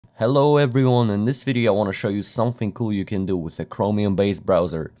Hello everyone, in this video I want to show you something cool you can do with a Chromium based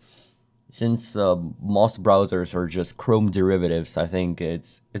browser. Since most browsers are just Chrome derivatives, I think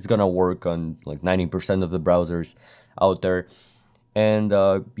it's gonna work on like 90% of the browsers out there. And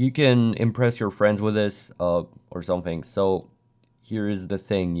you can impress your friends with this or something. So here is the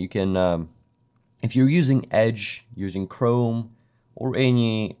thing, you can, if you're using Edge, using Chrome, or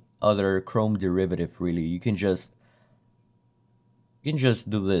any other Chrome derivative really, you can just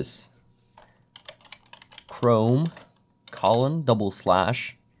do this. Chrome :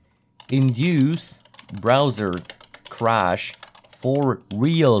 induce browser crash for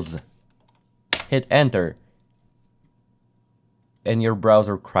Reels. Hit enter and your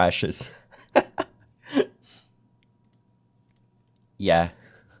browser crashes. Yeah.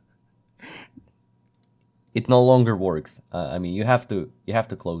 It no longer works. I mean, you have to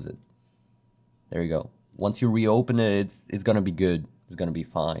close it. There you go. Once you reopen it, it's gonna be good. It's gonna be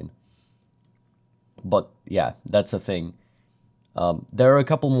fine. But yeah, that's a thing. There are a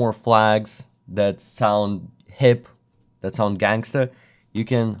couple more flags that sound hip, that sound gangsta. You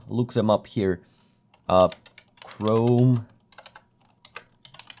can look them up here. Chrome :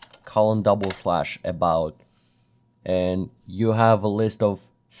 about, and you have a list of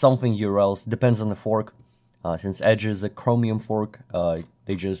something URLs. Depends on the fork. Since Edge is a Chromium fork,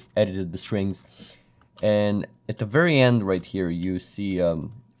 they just edited the strings. And at the very end right here, you see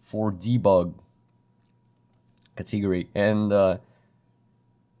for debug category, and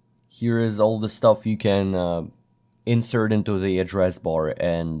here is all the stuff you can insert into the address bar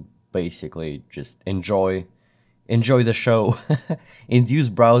and basically just enjoy the show. Induce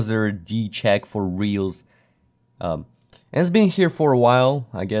browser decheck for Reels. And it's been here for a while.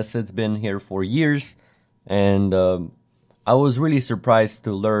 I guess it's been here for years, and I was really surprised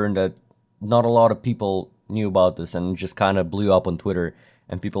to learn that not a lot of people knew about this, and it just kind of blew up on Twitter,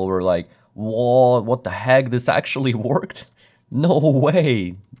 and people were like, "Whoa, what the heck? This actually worked? No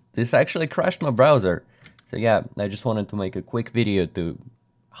way! This actually crashed my browser." So yeah, I just wanted to make a quick video to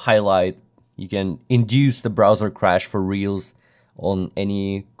highlight you can induce the browser crash for Reels on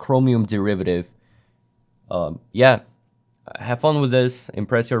any Chromium derivative. Yeah, have fun with this,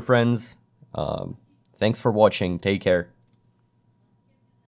 impress your friends. Thanks for watching, take care.